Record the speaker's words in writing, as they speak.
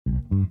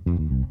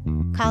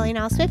Calling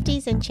all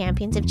Swifties and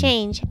champions of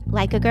change,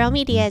 Like a Girl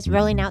Media is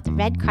rolling out the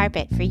red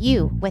carpet for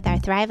you with our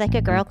Thrive Like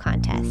a Girl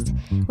contest.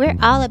 We're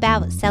all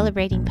about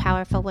celebrating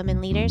powerful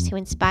women leaders who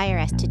inspire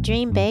us to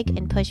dream big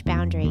and push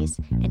boundaries.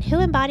 And who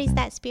embodies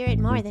that spirit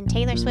more than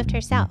Taylor Swift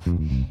herself?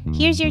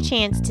 Here's your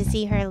chance to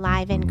see her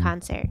live in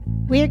concert.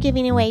 We're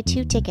giving away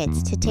 2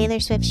 tickets to Taylor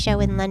Swift's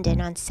show in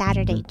London on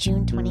Saturday,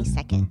 June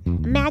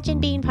 22nd. Imagine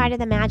being part of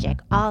the magic,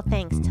 all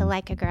thanks to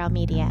Like a Girl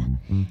Media.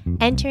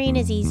 Entering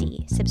is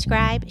easy.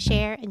 Subscribe,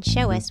 share, and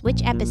show us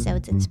which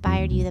episodes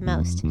inspired you the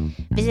most.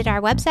 Visit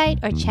our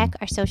website or check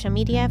our social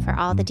media for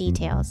all the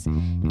details.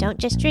 Don't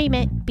just dream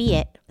it, be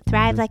it.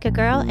 Thrive like a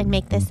girl and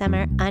make this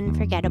summer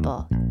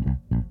unforgettable.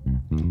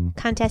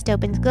 Contest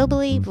opens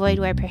globally, void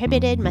where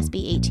prohibited, must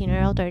be 18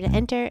 or older to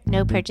enter,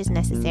 no purchase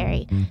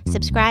necessary.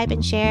 Subscribe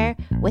and share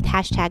with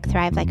hashtag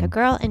Thrive Like a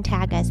Girl and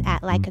tag us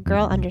at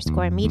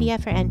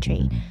likeagirl_media for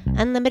entry.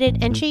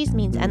 Unlimited entries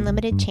means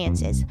unlimited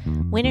chances.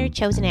 Winner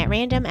chosen at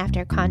random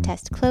after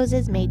contest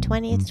closes May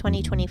 20th,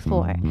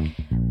 2024.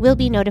 Will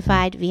be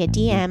notified via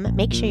DM.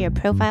 Make sure your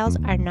profiles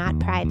are not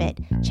private.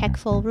 Check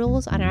full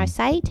rules on our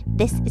site.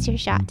 This is your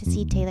shot to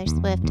see Taylor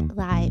Swift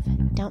live.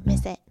 Don't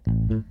miss it.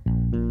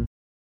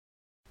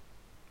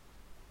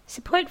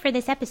 Support for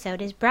this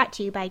episode is brought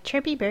to you by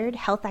Chirpy Bird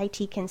Health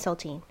IT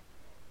Consulting.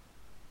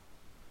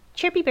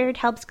 Chirpy Bird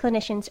helps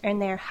clinicians earn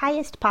their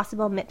highest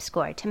possible MIP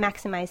score to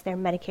maximize their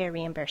Medicare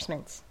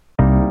reimbursements.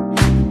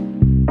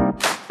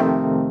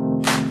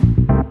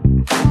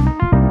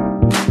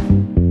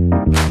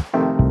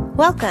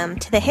 Welcome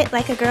to the Hit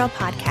Like a Girl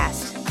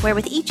podcast, where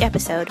with each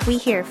episode we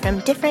hear from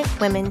different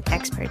women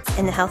experts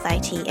in the health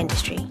IT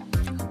industry.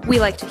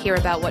 We like to hear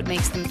about what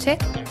makes them tick,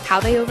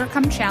 how they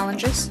overcome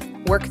challenges,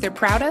 work they're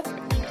proud of,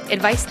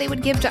 advice they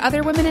would give to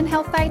other women in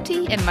health IT,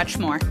 and much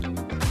more.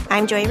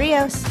 I'm Joy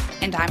Rios.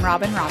 And I'm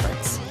Robin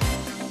Roberts.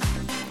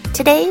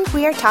 Today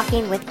we are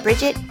talking with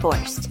Bridgette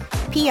Borst,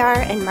 PR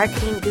and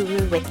marketing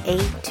guru with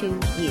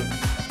A2U.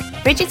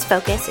 Bridgette's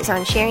focus is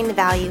on sharing the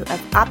value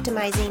of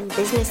optimizing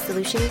business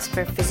solutions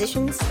for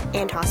physicians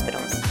and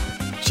hospitals.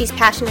 She's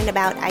passionate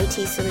about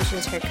IT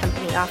solutions her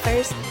company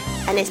offers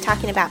and is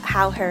talking about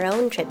how her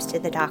own trips to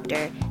the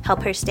doctor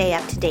help her stay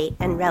up to date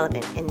and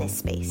relevant in this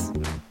space.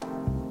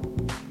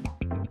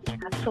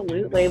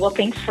 Absolutely. Well,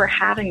 thanks for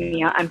having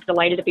me. I'm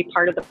delighted to be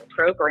part of the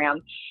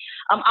program.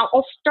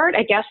 I'll start,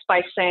 I guess,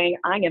 by saying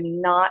I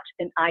am not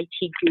an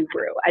IT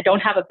guru. I don't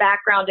have a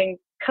background in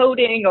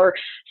coding or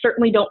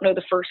certainly don't know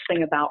the first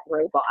thing about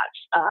robots.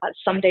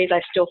 Some days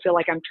I still feel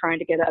like I'm trying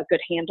to get a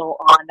good handle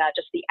on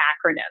just the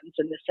acronyms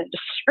in this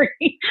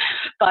industry.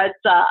 But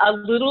a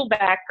little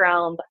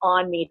background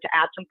on me to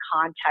add some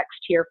context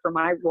here for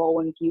my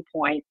role and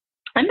viewpoint.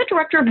 I'm the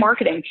Director of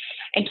Marketing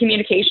and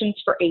Communications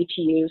for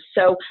ATU,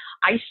 so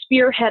I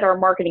spearhead our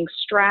marketing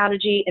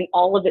strategy and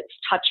all of its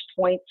touch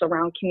points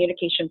around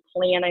communication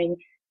planning,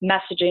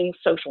 messaging,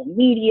 social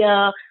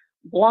media,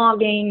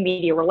 blogging,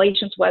 media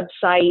relations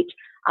website,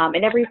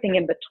 and everything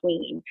in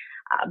between.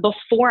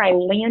 Before I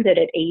landed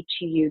at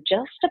ATU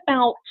just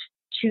about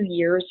 2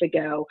 years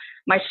ago,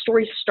 my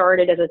story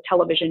started as a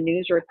television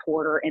news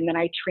reporter, and then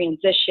I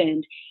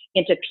transitioned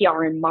into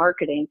PR and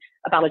marketing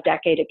about a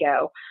decade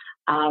ago.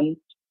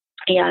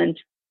 And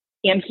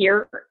am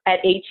here at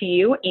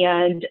ATU,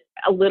 and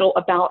a little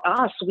about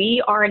us. We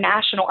are a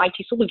national IT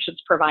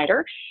solutions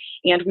provider,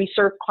 and we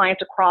serve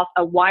clients across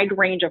a wide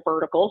range of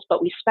verticals,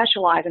 but we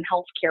specialize in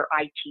healthcare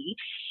IT.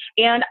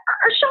 And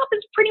our shop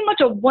is pretty much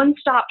a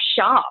one-stop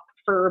shop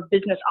for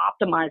business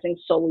optimizing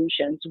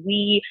solutions.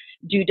 We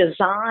do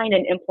design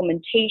and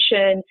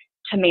implementation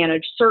to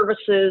manage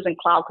services and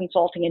cloud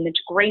consulting and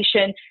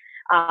integration.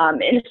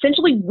 And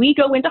essentially, we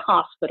go into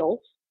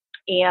hospitals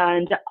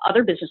and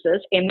other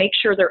businesses and make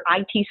sure their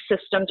IT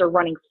systems are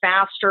running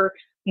faster,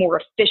 more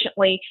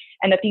efficiently,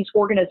 and that these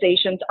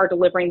organizations are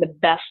delivering the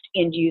best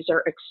end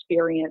user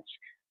experience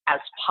as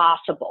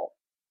possible.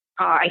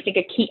 I think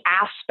a key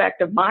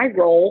aspect of my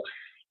role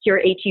here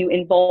at ATU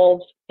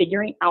involves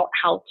figuring out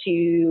how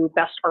to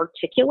best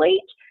articulate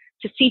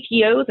to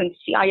CTOs and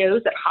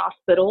CIOs at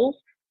hospitals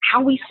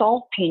how we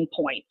solve pain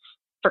points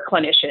for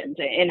clinicians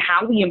and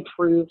how we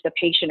improve the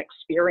patient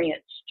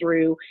experience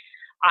through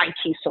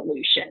IT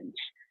solutions.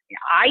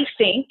 I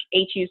think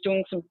ATU is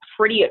doing some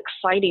pretty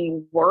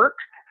exciting work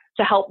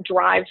to help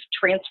drive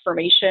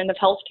transformation of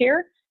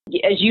healthcare.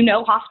 As you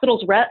know,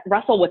 hospitals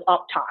wrestle with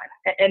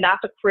uptime, and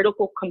that's a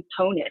critical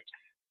component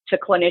to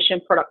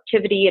clinician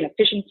productivity and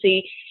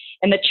efficiency.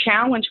 And the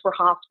challenge for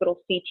hospital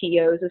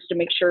CTOs is to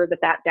make sure that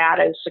that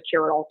data is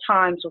secure at all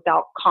times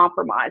without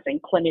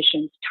compromising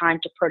clinicians' time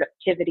to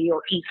productivity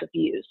or ease of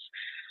use.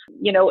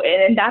 You know,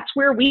 and that's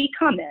where we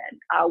come in.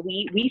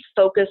 We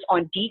focus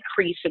on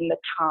decreasing the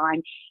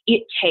time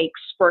it takes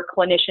for a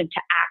clinician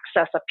to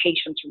access a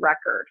patient's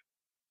record.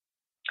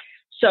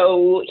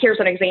 So here's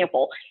an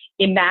example.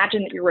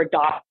 Imagine that you're a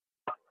doctor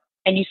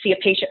and you see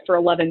a patient for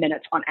 11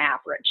 minutes on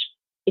average.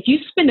 If you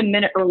spend a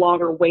minute or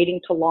longer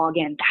waiting to log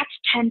in,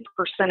 that's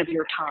 10% of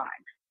your time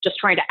just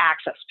trying to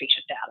access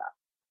patient data.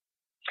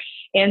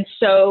 And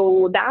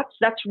so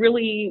that's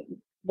really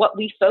what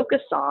we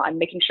focus on,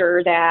 making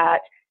sure that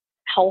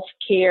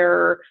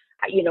healthcare,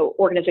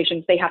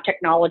 organizations, they have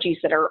technologies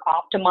that are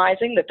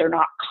optimizing, that they're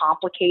not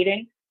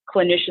complicating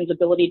clinicians'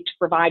 ability to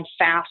provide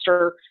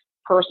faster,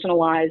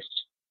 personalized,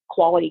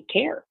 quality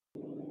care.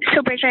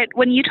 So, Bridgette,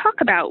 when you talk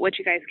about what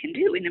you guys can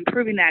do in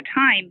improving that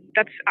time,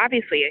 that's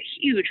obviously a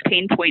huge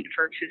pain point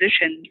for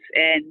physicians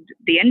and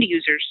the end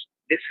users,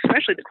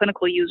 especially the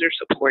clinical users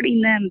supporting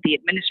them, the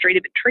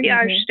administrative and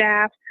triage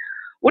staff.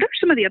 What are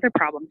some of the other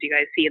problems you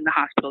guys see in the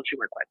hospitals you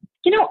work with?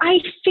 I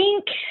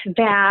think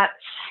that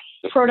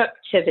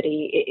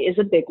productivity is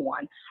a big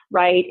one,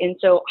 right? And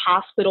so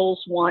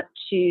hospitals want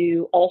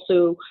to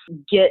also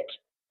get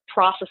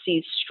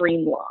processes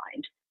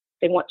streamlined.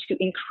 They want to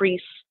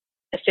increase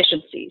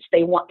efficiencies.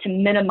 They want to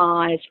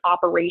minimize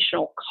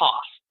operational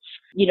costs.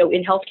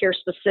 In healthcare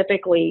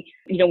specifically,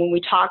 when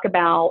we talk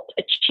about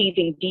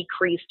achieving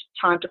decreased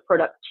time to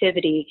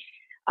productivity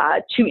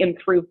to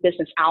improve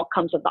business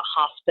outcomes of the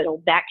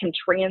hospital, that can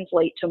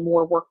translate to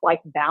more work-life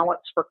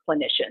balance for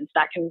clinicians.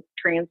 That can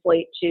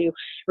translate to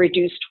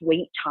reduced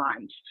wait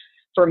times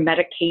for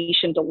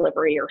medication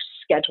delivery or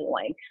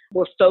scheduling.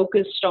 We're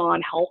focused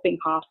on helping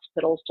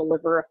hospitals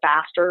deliver a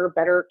faster,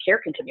 better care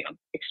continuum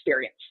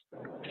experience.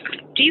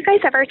 Do you guys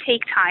ever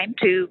take time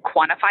to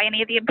quantify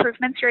any of the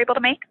improvements you're able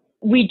to make?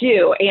 We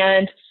do.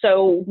 And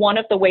so one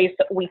of the ways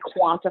that we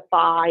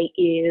quantify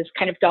is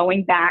kind of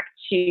going back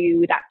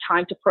to that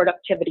time to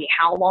productivity.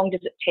 How long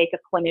does it take a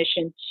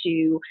clinician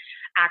to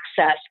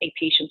access a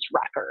patient's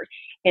record?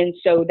 And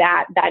so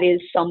that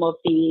is some of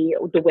the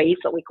ways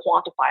that we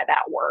quantify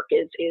that work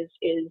is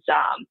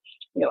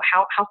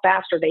how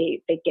fast are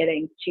they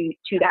getting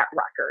to that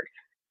record?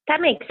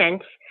 That makes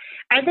sense.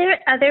 Are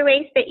there other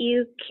ways that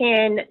you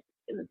can,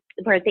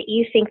 or that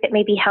you think that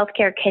maybe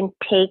healthcare can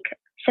take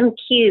some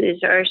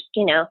cues or,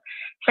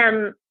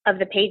 some of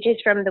the pages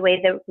from the way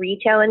the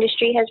retail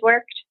industry has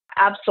worked?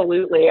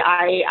 Absolutely.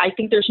 I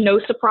think there's no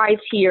surprise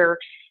here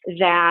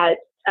that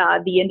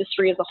the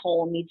industry as a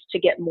whole needs to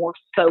get more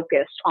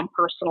focused on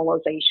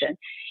personalization.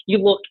 You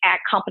look at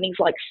companies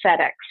like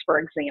FedEx, for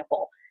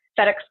example.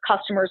 FedEx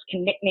customers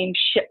can nickname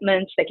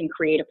shipments. They can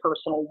create a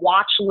personal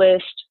watch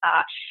list.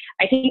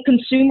 I think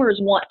consumers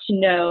want to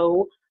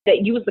know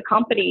that you as the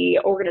company,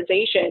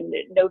 organization,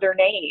 know their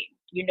name,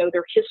 you know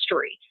their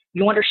history,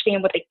 you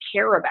understand what they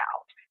care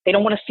about. They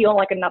don't want to feel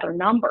like another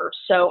number.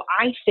 So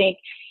I think,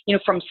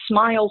 from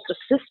smiles to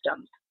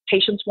systems,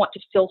 patients want to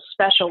feel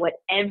special at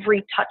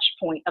every touch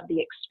point of the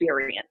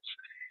experience.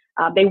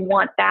 They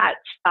want that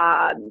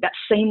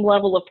same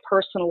level of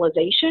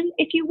personalization,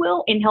 if you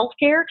will, in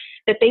healthcare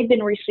that they've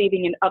been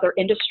receiving in other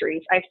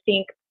industries. I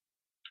think,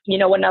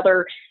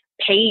 another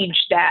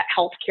page that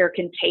healthcare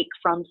can take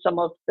from some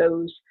of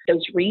those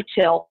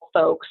retail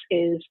folks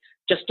is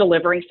just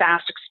delivering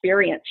fast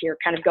experience here,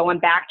 kind of going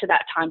back to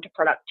that time to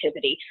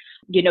productivity.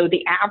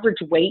 The average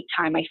wait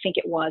time, I think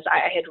it was,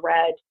 I had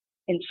read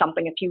in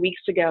something a few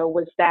weeks ago,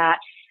 was that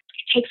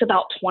it takes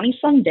about 20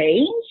 some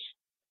days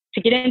to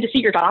get in to see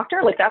your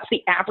doctor. Like, that's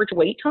the average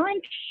wait time.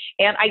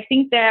 And I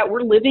think that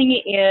we're living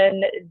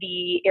in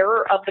the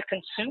era of the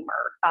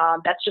consumer.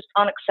 That's just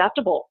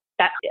unacceptable.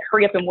 That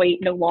hurry up and wait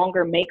no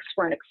longer makes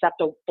for an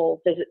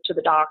acceptable visit to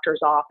the doctor's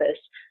office.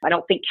 I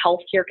don't think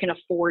healthcare can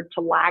afford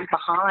to lag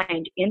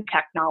behind in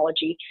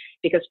technology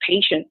because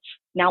patients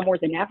now more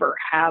than ever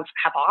have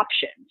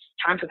options.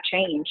 Times have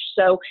changed.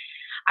 So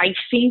I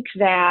think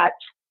that,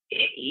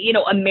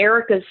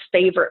 America's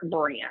favorite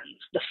brands,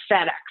 the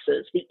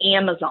FedExes, the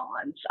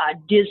Amazons,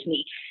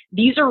 Disney,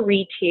 these are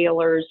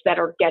retailers that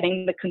are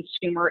getting the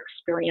consumer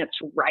experience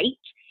right.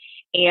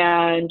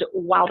 And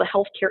while the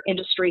healthcare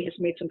industry has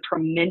made some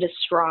tremendous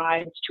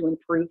strides to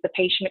improve the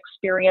patient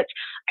experience,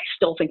 I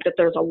still think that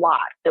there's a lot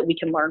that we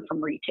can learn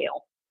from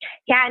retail.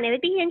 Yeah, and it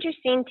would be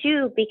interesting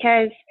too,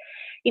 because,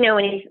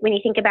 when you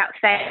think about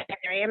FedEx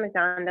or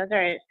Amazon, those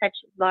are such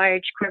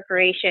large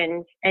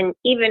corporations. And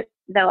even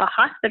though a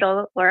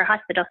hospital or a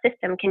hospital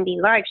system can be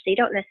large, they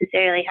don't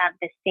necessarily have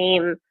the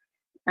same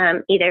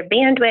either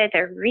bandwidth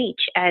or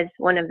reach as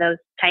one of those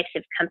types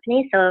of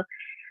companies. So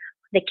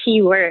the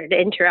key word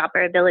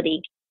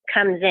interoperability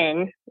comes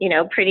in,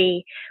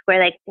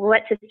 where like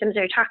what systems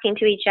are talking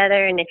to each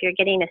other, and if you're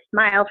getting a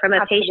smile from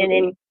a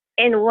patient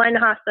in one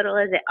hospital,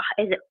 is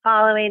it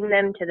following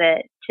them to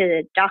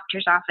the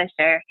doctor's office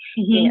or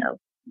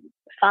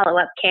follow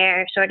up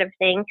care sort of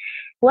thing?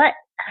 What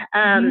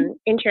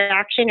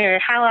interaction, or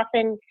how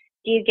often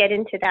do you get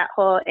into that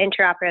whole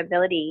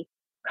interoperability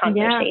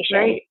conversation? Yeah,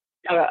 right.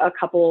 A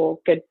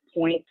couple good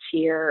points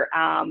here.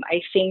 I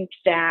think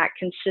that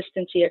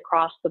consistency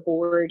across the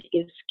board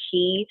is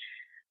key,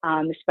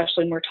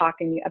 especially when we're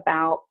talking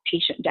about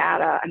patient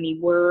data. I mean,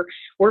 we're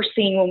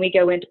seeing when we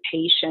go into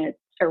patients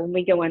or when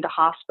we go into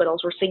hospitals,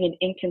 we're seeing an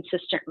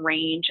inconsistent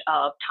range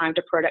of time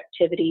to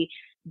productivity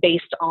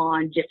based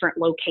on different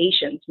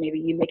locations. Maybe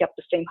you make up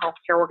the same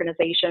healthcare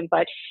organization,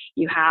 but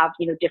you have,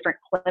 different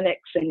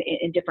clinics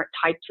in different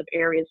types of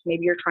areas.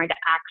 Maybe you're trying to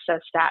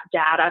access that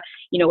data,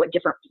 at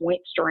different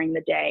points during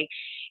the day.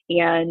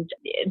 And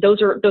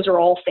those are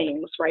all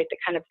things, right, that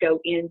kind of go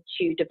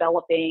into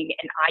developing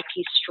an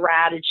IT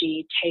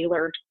strategy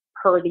tailored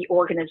per the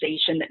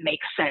organization that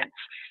makes sense,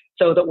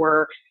 so that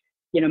we're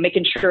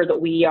making sure that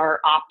we are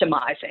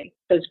optimizing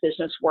those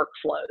business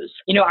workflows.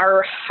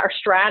 Our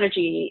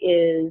strategy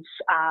is,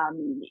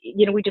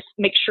 we just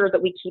make sure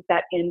that we keep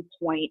that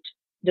endpoint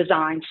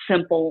design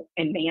simple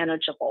and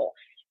manageable.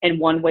 And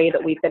one way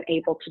that we've been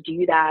able to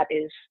do that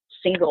is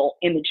single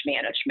image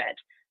management,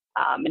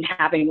 and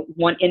having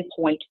one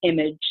endpoint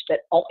image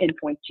that all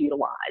endpoints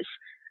utilize.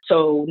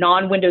 So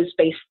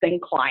non-Windows-based thin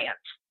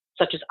clients,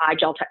 such as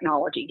iGel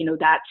technology,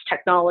 that's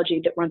technology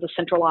that runs a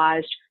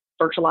centralized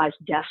virtualized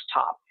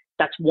desktop.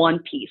 That's one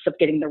piece of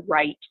getting the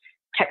right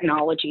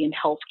technology and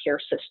healthcare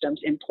systems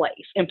in place.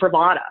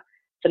 Imprivata,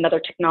 it's another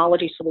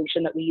technology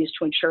solution that we use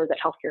to ensure that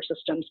healthcare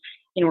systems,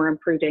 are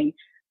improving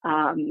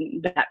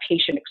that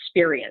patient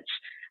experience.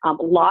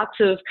 Lots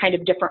of kind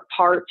of different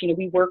parts.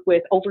 We work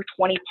with over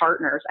 20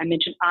 partners. I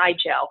mentioned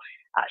iGel,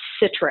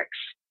 Citrix,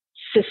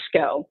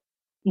 Cisco,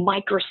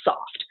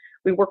 Microsoft.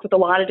 We work with a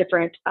lot of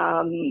different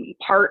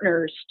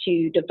partners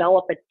to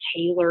develop a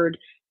tailored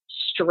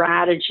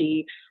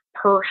strategy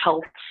per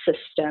health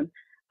system,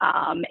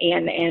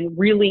 and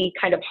really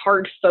kind of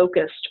hard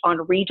focused on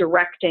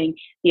redirecting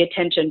the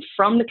attention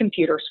from the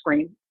computer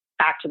screen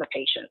back to the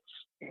patients.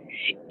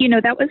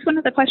 That was one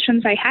of the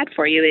questions I had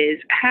for you is,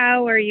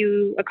 how are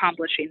you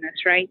accomplishing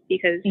this, right?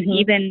 Because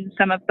even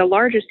some of the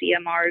largest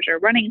EMRs are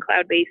running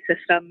cloud-based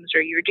systems,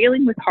 or you're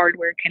dealing with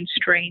hardware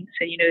constraints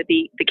and,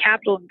 the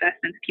capital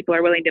investments people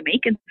are willing to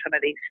make in some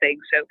of these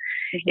things. So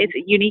it's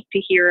unique to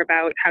hear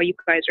about how you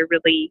guys are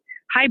really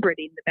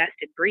hybriding the best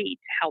in breed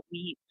to help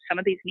meet some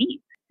of these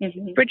needs.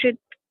 Bridgette,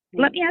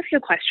 let me ask you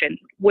a question.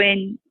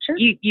 When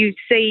you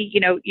say,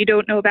 you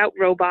don't know about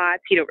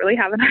robots, you don't really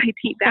have an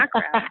IT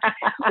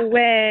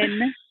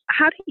background,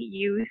 how do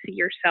you see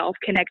yourself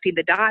connecting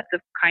the dots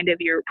of kind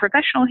of your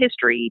professional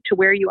history to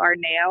where you are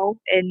now?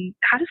 And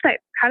how does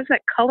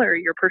that color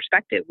your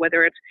perspective,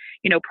 whether it's,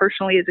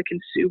 personally as a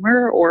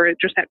consumer or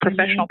just that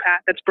professional path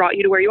that's brought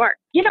you to where you are?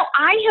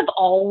 I have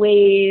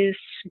always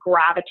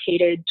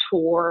gravitated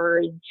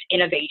towards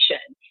innovation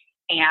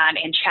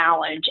and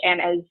challenge. And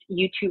as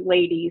you two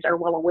ladies are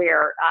well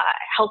aware,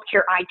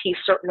 healthcare IT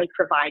certainly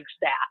provides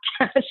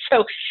that.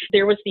 So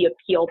there was the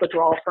appeal, the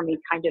draw for me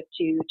kind of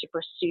to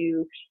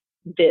pursue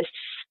this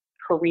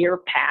career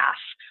path.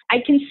 I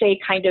can say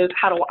kind of,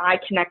 how do I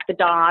connect the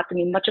dots? I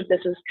mean, much of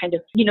this is kind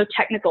of,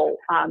 technical,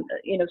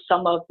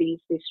 some of these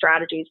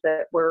strategies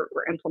that we're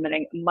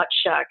implementing much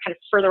kind of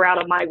further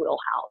out of my wheelhouse.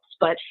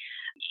 But,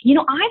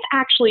 I've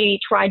actually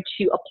tried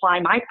to apply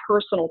my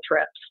personal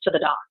trips to the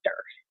doctor,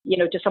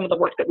 to some of the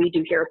work that we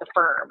do here at the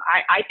firm.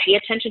 I pay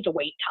attention to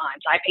wait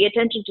times. I pay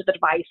attention to the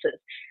devices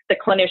that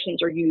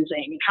clinicians are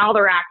using, how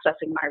they're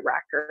accessing my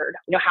record,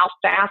 how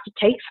fast it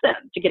takes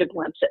them to get a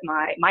glimpse at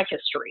my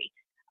history.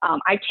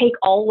 I take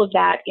all of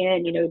that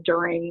in,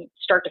 during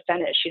start to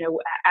finish,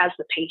 as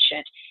the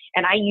patient.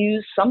 And I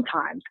use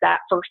sometimes that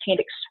firsthand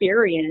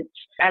experience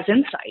as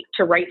insight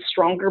to write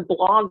stronger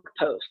blog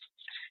posts,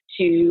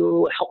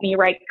 to help me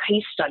write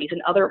case studies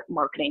and other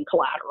marketing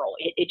collateral.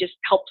 It just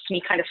helps me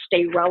kind of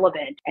stay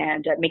relevant,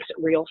 and makes it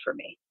real for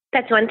me.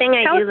 That's one thing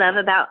I do love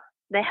about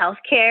the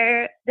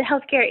healthcare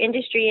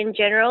industry in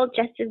general,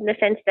 just in the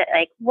sense that,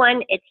 like,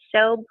 one, it's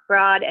so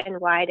broad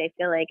and wide. I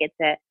feel like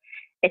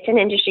it's an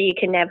industry you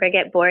can never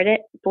get bored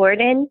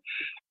in.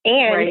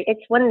 And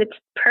it's one that's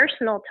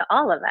personal to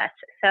all of us.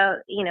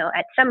 So,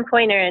 at some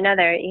point or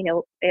another,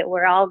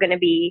 we're all going to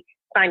be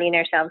finding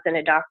ourselves in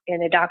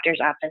a doctor's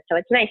office. So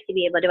it's nice to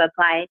be able to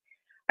apply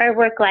our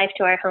work life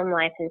to our home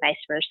life and vice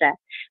versa.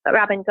 But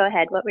Robin, go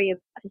ahead. What were you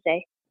about to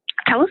say?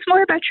 Tell us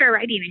more about your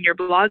writing and your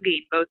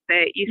blogging, both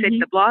you said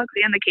the blogs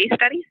and the case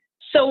studies.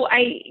 So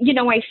I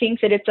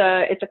think that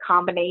it's a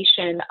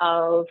combination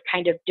of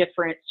kind of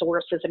different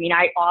sources. I mean,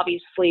 I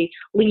obviously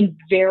lean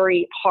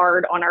very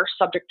hard on our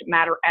subject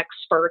matter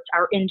experts,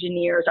 our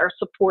engineers, our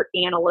support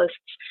analysts,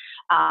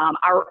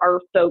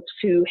 our folks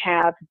who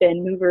have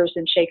been movers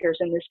and shakers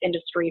in this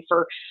industry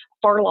for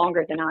far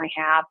longer than I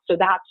have. So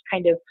that's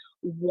kind of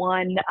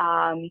one,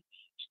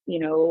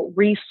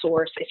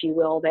 resource, if you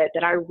will,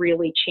 that I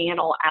really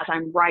channel as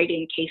I'm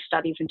writing case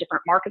studies and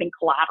different marketing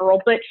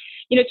collateral. But,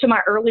 to my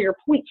earlier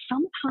point,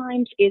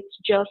 sometimes it's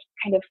just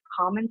kind of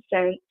common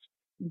sense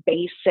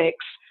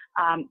basics.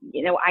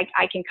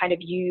 I can kind of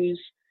use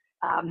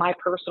my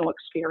personal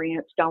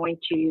experience going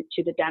to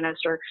the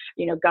dentist, or,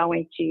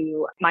 going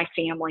to my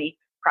family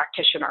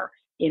practitioner,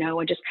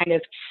 and just kind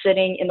of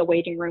sitting in the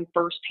waiting room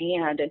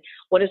firsthand. And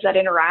what is that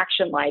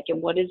interaction like?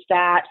 And what is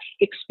that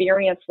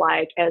experience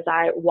like as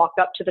I walk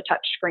up to the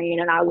touch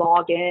screen and I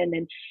log in,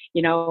 and,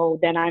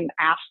 then I'm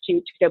asked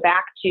to go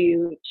back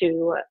to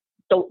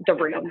the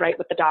room, right,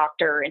 with the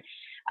doctor, and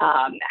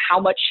how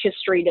much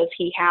history does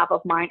he have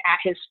of mine at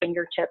his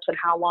fingertips, and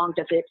how long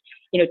does it,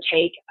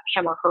 take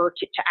him or her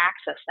to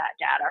access that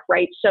data,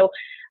 right? So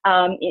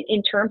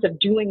in terms of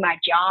doing my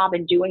job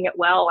and doing it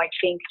well, I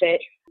think that,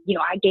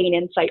 I gain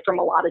insight from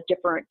a lot of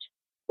different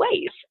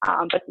ways.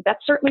 But that's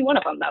certainly one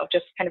of them, though,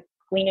 just kind of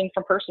gleaning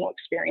from personal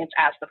experience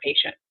as the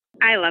patient.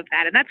 I love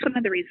that. And that's one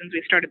of the reasons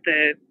we started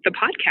the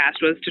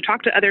podcast, was to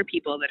talk to other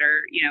people that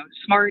are,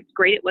 smart,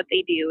 great at what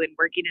they do, and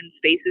working in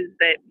spaces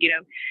that,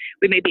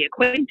 we may be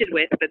acquainted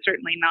with, but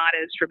certainly not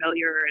as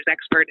familiar or as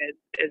expert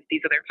as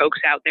these other folks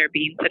out there,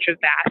 being such a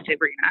vast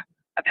arena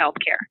of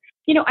healthcare.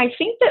 I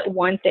think that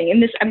one thing,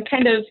 and this, I'm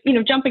kind of,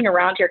 jumping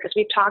around here because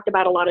we've talked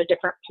about a lot of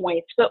different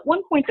points, but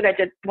one point that I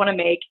did want to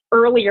make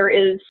earlier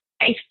is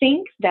I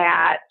think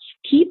that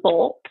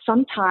people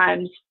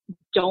sometimes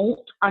don't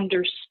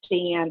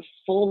understand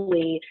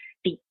fully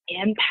the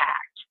impact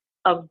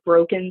of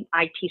broken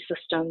IT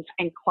systems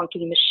and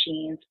clunky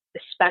machines,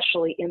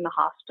 especially in the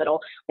hospital,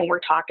 when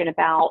we're talking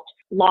about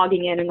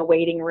logging in the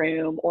waiting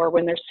room, or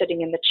when they're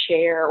sitting in the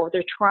chair, or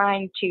they're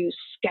trying to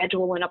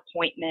schedule an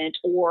appointment,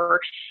 or,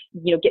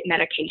 get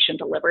medication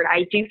delivered.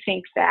 I do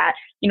think that,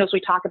 as we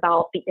talk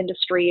about the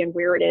industry and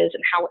where it is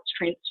and how it's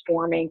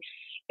transforming,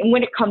 and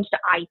when it comes to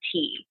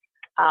IT,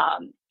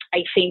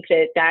 I think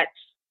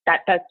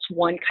that's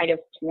one kind of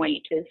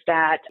point, is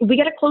that we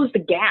got to close the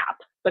gap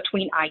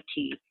between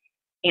IT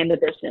and the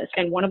business.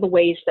 And one of the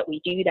ways that we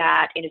do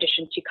that, in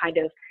addition to kind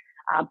of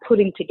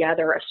putting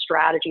together a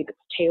strategy that's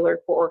tailored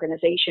for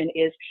organization,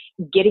 is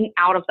getting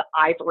out of the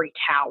ivory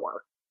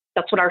tower.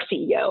 That's what our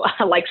CEO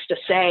likes to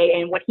say.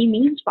 And what he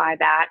means by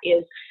that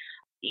is,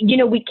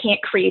 we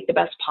can't create the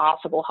best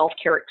possible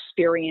healthcare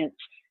experience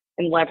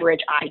and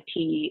leverage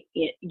IT,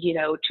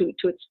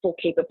 to its full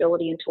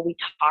capability until we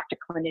talk to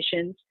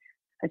clinicians,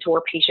 until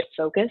we're patient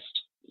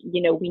focused.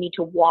 We need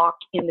to walk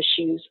in the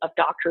shoes of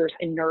doctors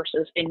and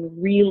nurses and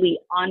really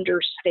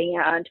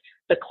understand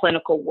the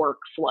clinical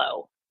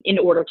workflow in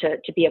order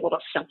to be able to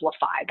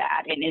simplify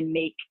that and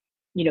make,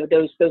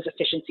 those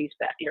efficiencies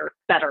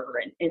better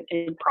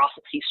and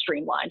processes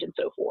streamlined and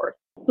so forth.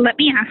 Let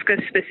me ask a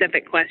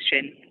specific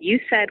question. You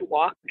said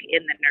walk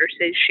in the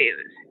nurse's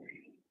shoes.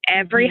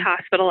 Every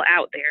hospital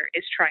out there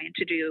is trying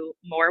to do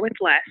more with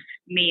less,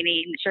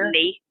 meaning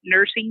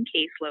nursing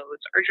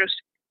caseloads are just,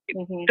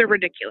 they're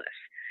ridiculous.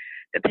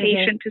 The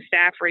patient to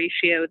staff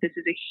ratio, this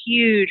is a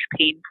huge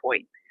pain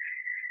point.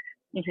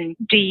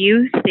 Do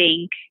you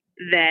think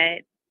that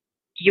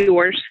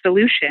your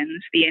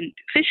solutions, the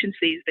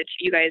efficiencies that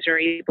you guys are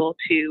able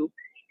to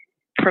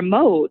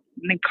promote,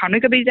 and I'm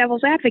going to be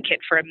devil's advocate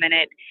for a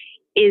minute,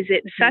 is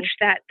it such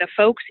that the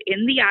folks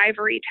in the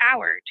ivory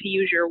tower, to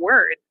use your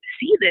word,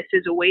 see this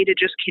as a way to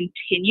just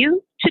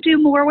continue to do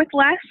more with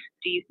less?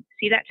 Do you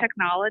see that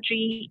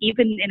technology,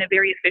 even in a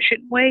very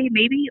efficient way,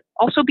 maybe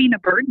also being a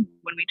burden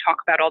when we talk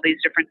about all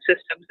these different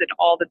systems and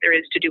all that there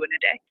is to do in a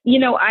day?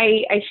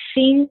 I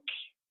think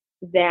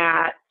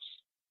that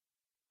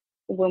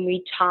when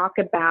we talk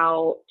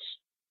about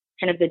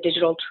kind of the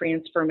digital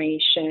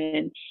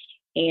transformation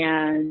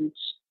and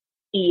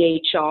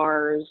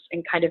EHRs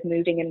and kind of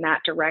moving in that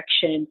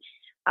direction,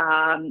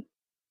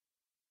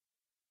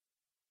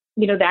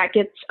 that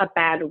gets a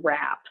bad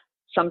rap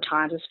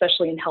sometimes,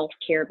 especially in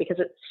healthcare, because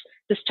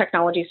this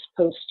technology is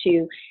supposed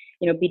to,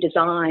 be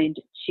designed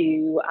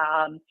to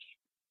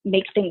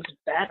make things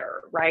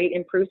better, right?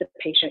 Improve the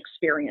patient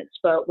experience.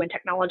 But when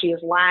technology is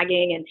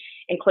lagging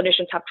and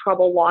clinicians have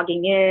trouble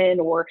logging in,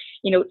 or,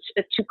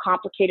 it's too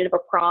complicated of a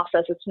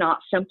process, it's not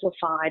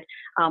simplified,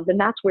 then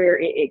that's where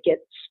it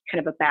gets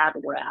kind of a bad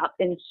rap.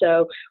 And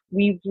so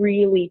we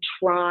really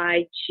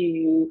try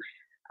to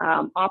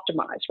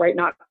optimize, right?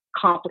 Not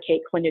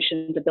complicate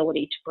clinicians'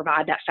 ability to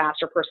provide that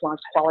faster,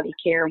 personalized quality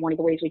care. And one of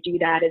the ways we do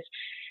that is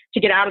to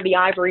get out of the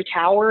ivory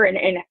tower, and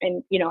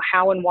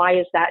how and why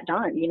is that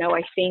done?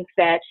 I think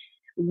that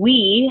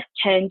we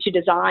tend to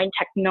design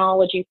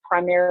technology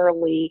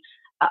primarily.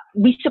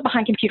 We sit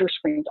behind computer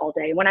screens all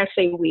day. When I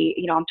say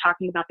we, I'm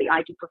talking about the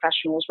IT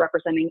professionals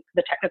representing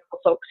the technical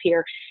folks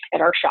here at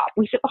our shop.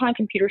 We sit behind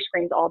computer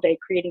screens all day,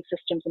 creating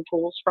systems and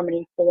tools from an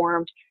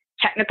informed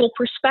technical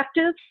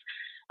perspective,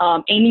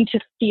 aiming to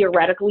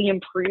theoretically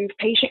improve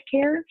patient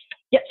care.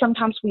 Yet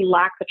sometimes we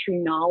lack the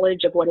true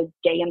knowledge of what a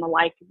day in the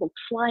life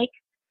looks like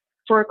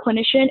for a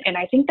clinician. And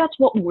I think that's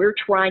what we're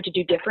trying to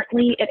do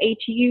differently at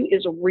ATU,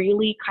 is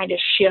really kind of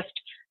shift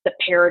the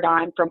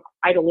paradigm from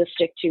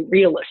idealistic to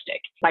realistic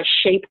by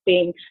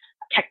shaping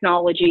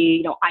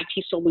technology,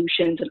 IT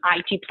solutions and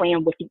IT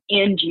plan with the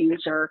end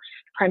user,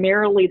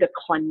 primarily the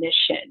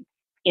clinician,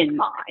 in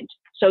mind.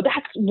 So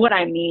that's what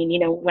I mean,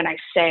 when I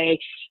say,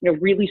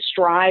 really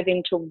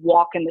striving to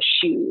walk in the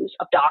shoes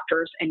of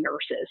doctors and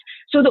nurses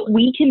so that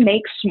we can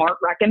make smart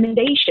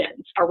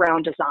recommendations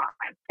around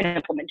design and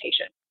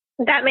implementation.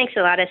 That makes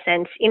a lot of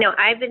sense.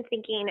 I've been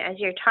thinking as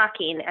you're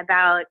talking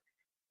about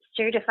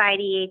certified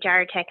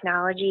EHR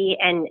technology,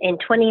 and in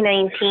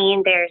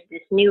 2019, there's this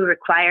new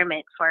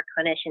requirement for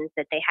clinicians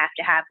that they have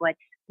to have what's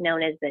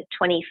known as the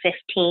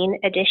 2015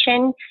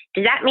 edition.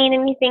 Does that mean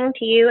anything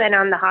to you? And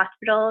on the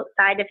hospital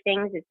side of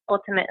things, it's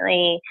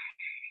ultimately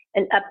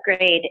an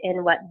upgrade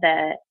in what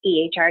the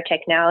EHR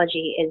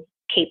technology is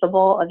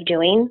capable of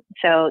doing.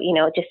 So,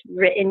 just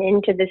written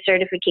into the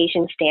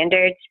certification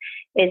standards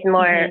is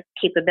more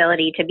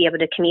capability to be able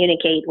to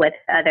communicate with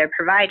other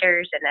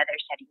providers and other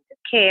settings of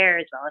care,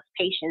 as well as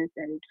patients.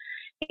 And,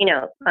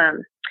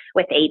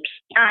 with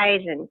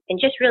APIs and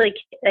just really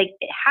like,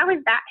 how is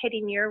that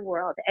hitting your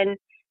world? And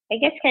I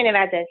guess kind of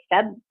as a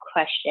sub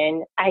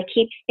question, I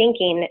keep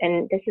thinking,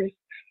 and this is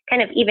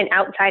kind of even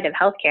outside of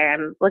healthcare,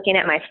 I'm looking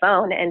at my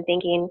phone and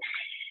thinking,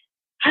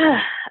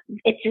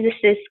 it's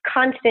this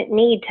constant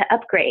need to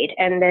upgrade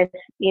and this,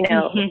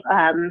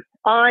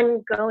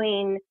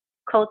 ongoing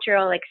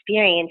cultural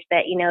experience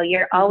that,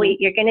 you're always,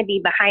 you're going to be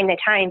behind the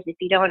times if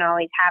you don't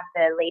always have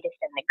the latest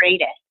and the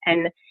greatest.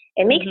 And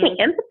it makes me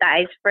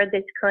empathize for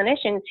these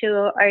clinicians who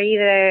are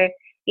either,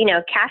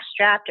 cash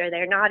strapped or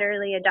they're not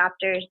early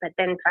adopters, but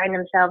then find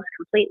themselves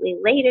completely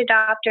late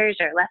adopters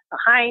or left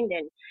behind.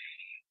 And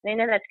I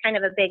know that's kind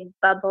of a big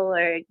bubble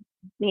or,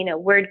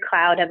 word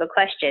cloud of a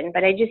question,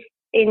 but I just,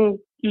 in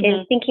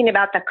thinking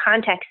about the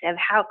context of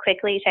how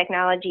quickly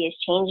technology is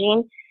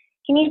changing,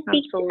 can you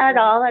speak at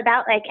all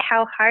about like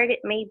how hard it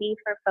may be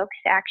for folks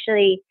to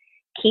actually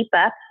keep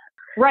up?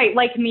 Right,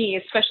 like me,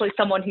 especially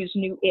someone who's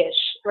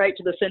new-ish, right,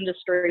 to this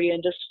industry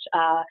and just,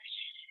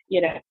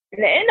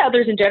 and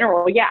others in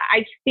general. Yeah,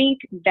 I think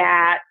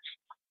that,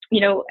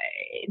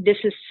 this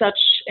is such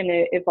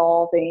an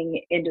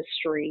evolving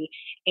industry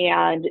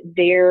and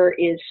there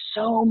is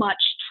so much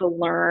to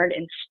learn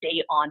and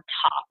stay on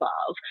top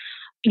of.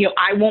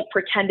 I won't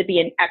pretend to be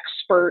an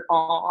expert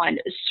on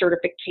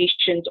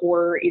certifications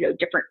or,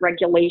 different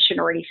regulation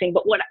or anything,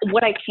 but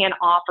what I can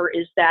offer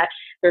is that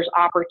there's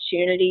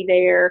opportunity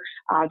there,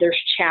 there's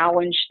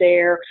challenge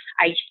there.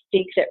 I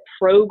think that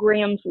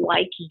programs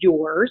like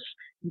yours,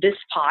 this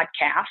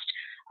podcast,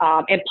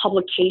 and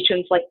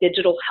publications like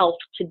Digital Health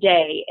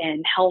Today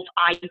and Health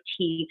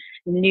IT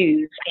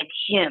News and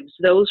HIMSS,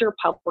 those are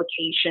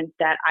publications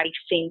that I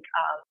think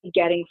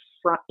getting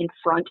in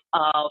front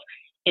of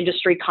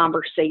industry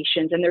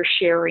conversations, and they're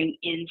sharing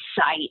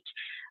insight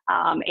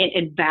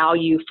and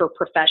value for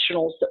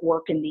professionals that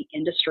work in the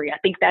industry. I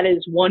think that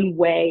is one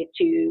way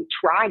to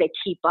try to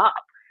keep up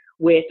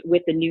with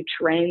the new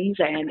trends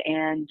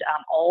and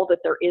all that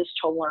there is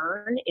to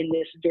learn in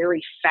this very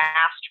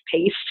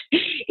fast-paced,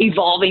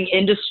 evolving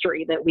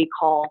industry that we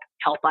call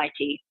health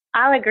IT.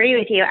 I'll agree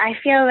with you. I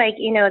feel like,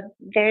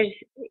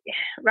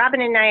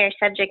 Robin and I are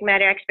subject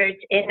matter experts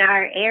in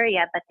our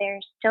area, but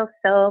there's still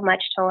so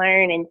much to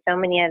learn in so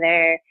many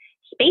other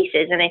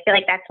spaces. And I feel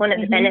like that's one of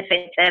the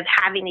benefits of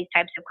having these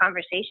types of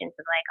conversations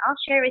of like, I'll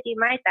share with you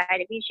my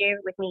side if you share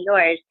with me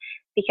yours,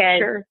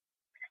 because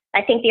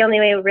I think the only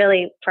way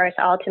really for us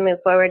all to move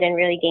forward and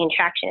really gain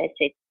traction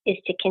is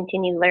to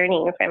continue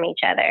learning from each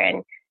other,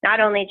 and not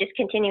only just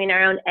continuing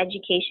our own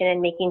education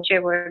and making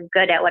sure we're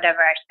good at whatever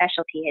our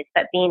specialty is,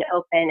 but being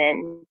open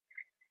and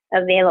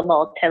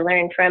available to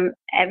learn from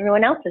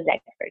everyone else's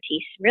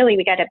expertise. Really,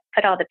 we got to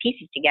put all the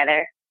pieces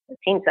together, it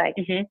seems like.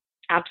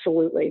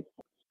 Absolutely.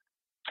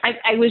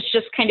 I was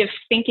just kind of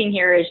thinking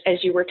here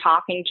as you were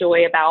talking,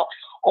 Joy, about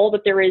all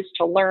that there is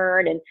to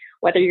learn, and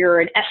whether you're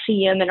an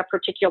SEM in a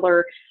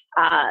particular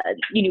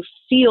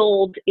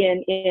field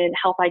in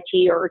health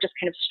IT or just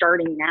kind of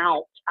starting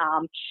out.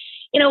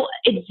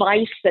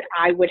 Advice that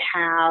I would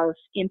have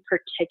in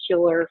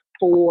particular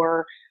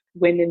for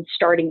women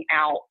starting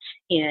out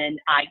in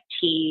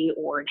IT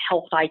or in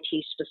health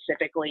IT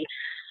specifically,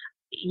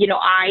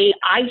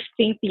 I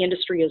think the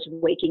industry is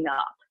waking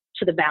up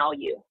to the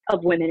value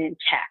of women in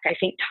tech. I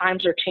think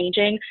times are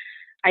changing.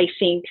 I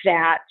think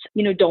that,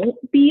 don't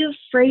be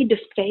afraid to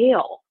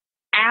fail.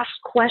 Ask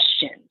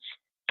questions.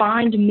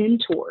 Find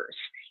mentors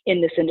in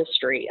this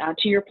industry.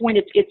 To your point,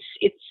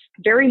 it's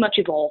very much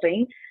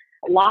evolving.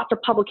 Lots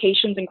of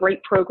publications and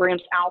great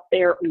programs out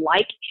there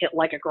like Hit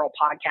Like a Girl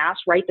podcast,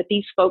 right, that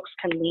these folks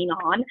can lean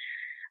on.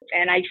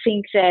 And I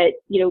think that,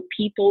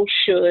 people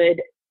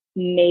should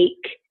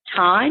make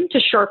time to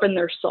sharpen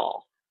their saw,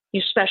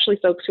 especially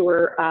folks who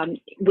are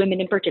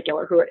women in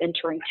particular who are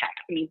entering tech.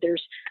 I mean,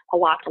 there's a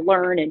lot to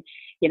learn, and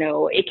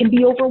it can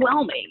be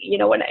overwhelming,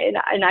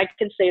 and I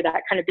can say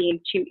that kind of being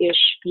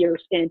 2-ish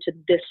years into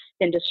this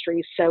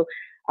industry. So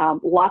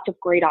lots of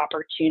great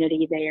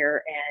opportunity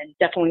there, and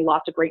definitely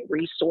lots of great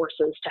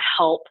resources to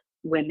help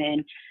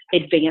women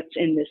advance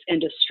in this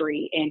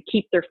industry and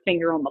keep their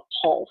finger on the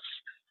pulse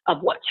of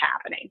what's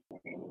happening.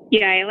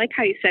 Yeah, I like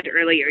how you said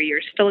earlier,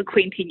 you're still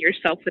acquainting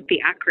yourself with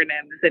the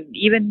acronyms. And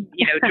even,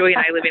 Joy and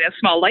I living a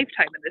small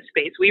lifetime in this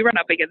space, we run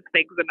up against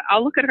things and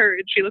I'll look at her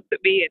and she looks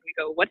at me and we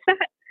go, what's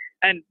that?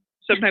 And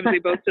sometimes we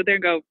both sit there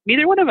and go,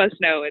 neither one of us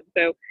know. And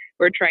so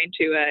we're trying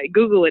to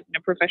Google it in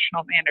a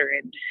professional manner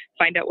and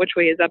find out which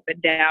way is up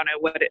and down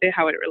and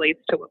how it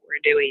relates to what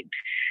we're doing.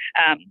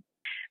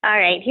 All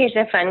right, here's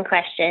a fun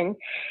question.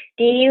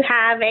 Do you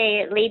have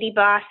a lady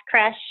boss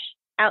crush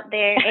out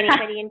there?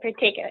 Anybody in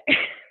particular?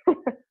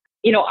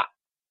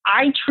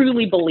 I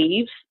truly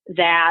believe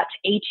that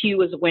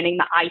ATU is winning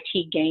the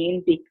IT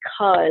game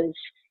because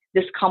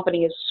this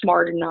company is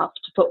smart enough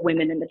to put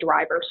women in the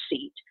driver's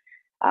seat.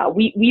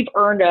 We've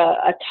earned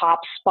a top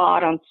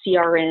spot on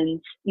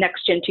CRN's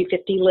Next Gen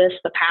 250 list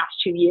the past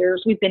 2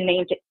 years. We've been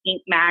named to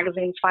Inc.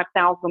 Magazine's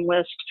 5,000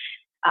 list,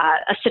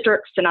 a Citrix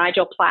and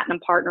IGEL Platinum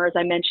partner, as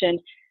I mentioned.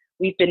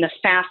 We've been the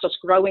fastest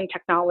growing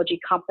technology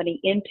company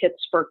in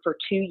Pittsburgh for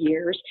 2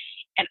 years.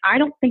 And I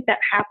don't think that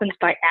happens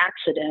by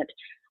accident.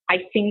 I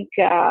think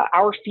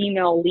our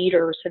female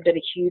leaders have been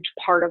a huge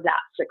part of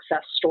that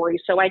success story.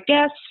 So I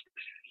guess,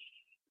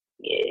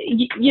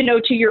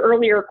 to your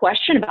earlier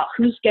question about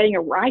who's getting it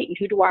right and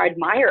who do I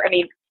admire,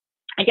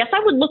 I guess I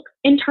would look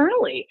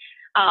internally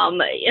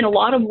in a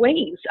lot of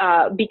ways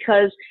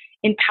because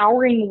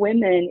empowering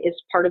women is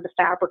part of the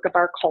fabric of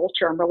our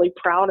culture. I'm really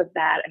proud of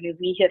that.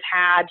 We have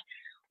had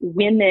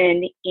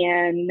women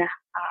in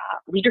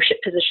leadership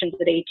positions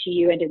at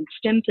ATU and in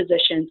STEM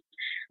positions,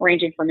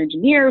 ranging from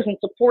engineers and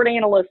support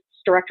analysts,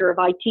 director of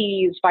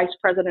ITs, vice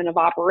president of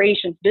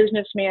operations,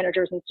 business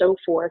managers, and so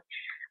forth.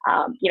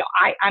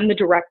 I'm the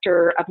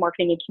director of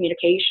marketing and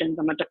communications.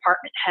 I'm a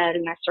department head,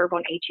 and I serve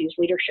on ATU's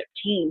leadership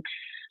team.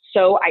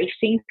 So I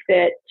think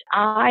that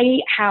I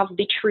have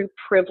the true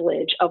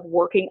privilege of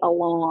working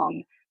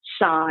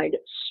alongside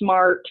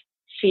smart,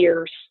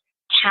 fierce,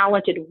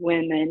 talented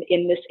women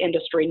in this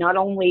industry, not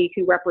only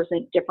who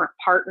represent different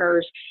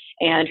partners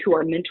and who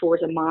are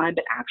mentors of mine,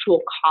 but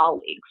actual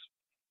colleagues,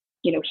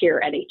 here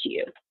at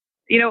ATU.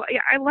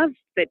 I love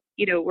that,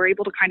 we're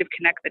able to kind of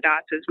connect the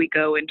dots as we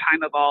go and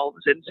time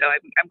evolves. And so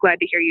I'm glad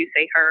to hear you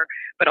say her,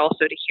 but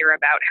also to hear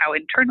about how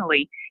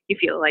internally you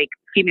feel like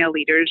female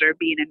leaders are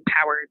being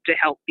empowered to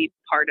help be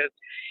part of,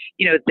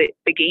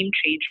 the game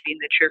changing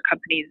that your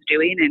company is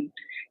doing and,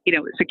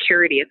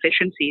 security,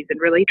 efficiencies, and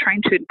really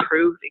trying to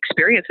improve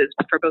experiences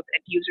for both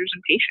end users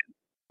and patients.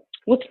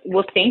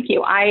 Well, thank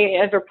you. I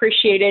have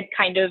appreciated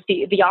kind of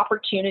the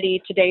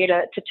opportunity today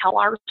to tell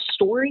our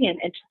story and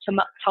to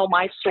tell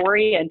my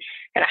story and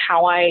kind of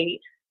how I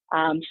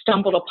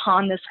stumbled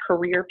upon this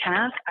career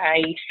path.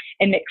 I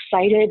am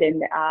excited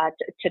and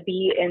to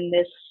be in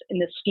this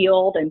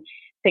field and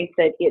think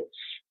that it's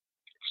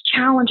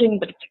challenging,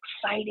 but it's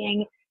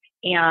exciting.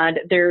 And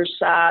this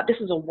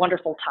is a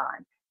wonderful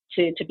time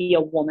to be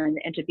a woman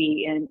and to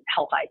be in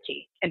health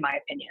IT, in my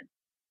opinion.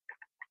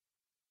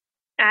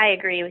 I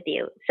agree with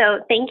you.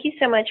 So thank you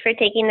so much for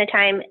taking the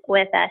time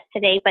with us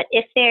today. But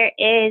if there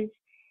is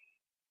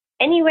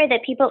anywhere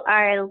that people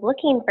are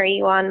looking for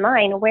you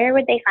online, where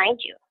would they find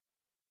you?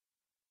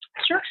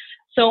 Sure.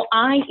 So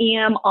I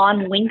am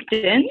on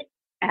LinkedIn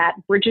at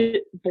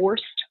Bridgette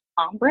Borst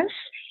Ombres,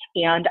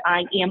 and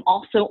I am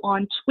also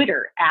on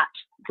Twitter at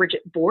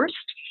Bridgette Borst.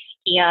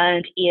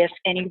 And if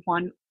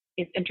anyone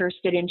is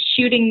interested in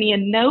shooting me a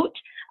note,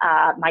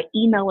 my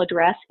email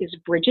address is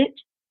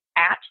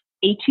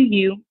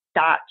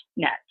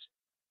bridgette@atu.net.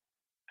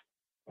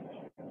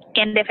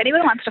 And if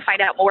anyone wants to find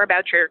out more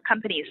about your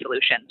company's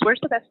solutions, where's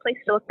the best place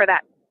to look for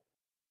that?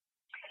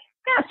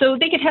 Yeah, so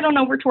they could head on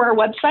over to our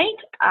website,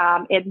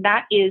 and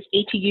that is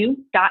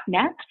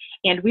atu.net.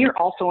 And we are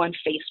also on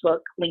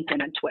Facebook,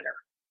 LinkedIn, and Twitter.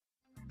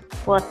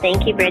 Well,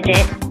 thank you,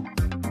 Bridgette.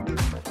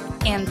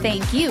 And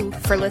thank you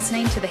for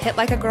listening to the Hit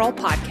Like a Girl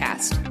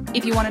podcast.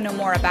 If you want to know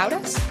more about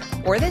us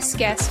or this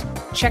guest,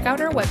 check out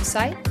our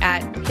website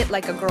at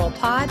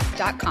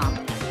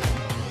hitlikeagirlpod.com.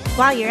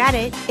 While you're at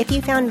it, if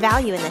you found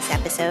value in this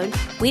episode,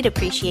 we'd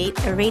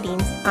appreciate a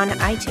ratings on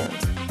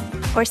iTunes,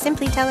 or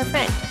simply tell a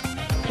friend.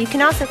 You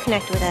can also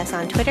connect with us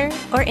on Twitter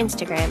or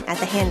Instagram at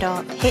the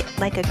handle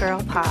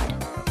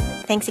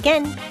hitlikeagirlpod. Thanks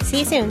again. See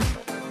you soon.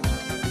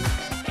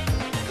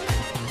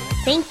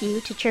 Thank you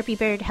to Chirpy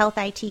Bird Health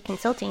IT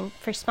Consulting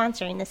for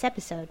sponsoring this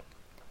episode.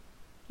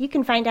 You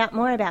can find out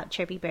more about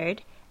Chirpy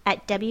Bird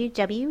at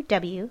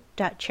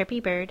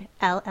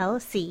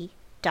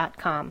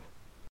www.chirpybirdllc.com.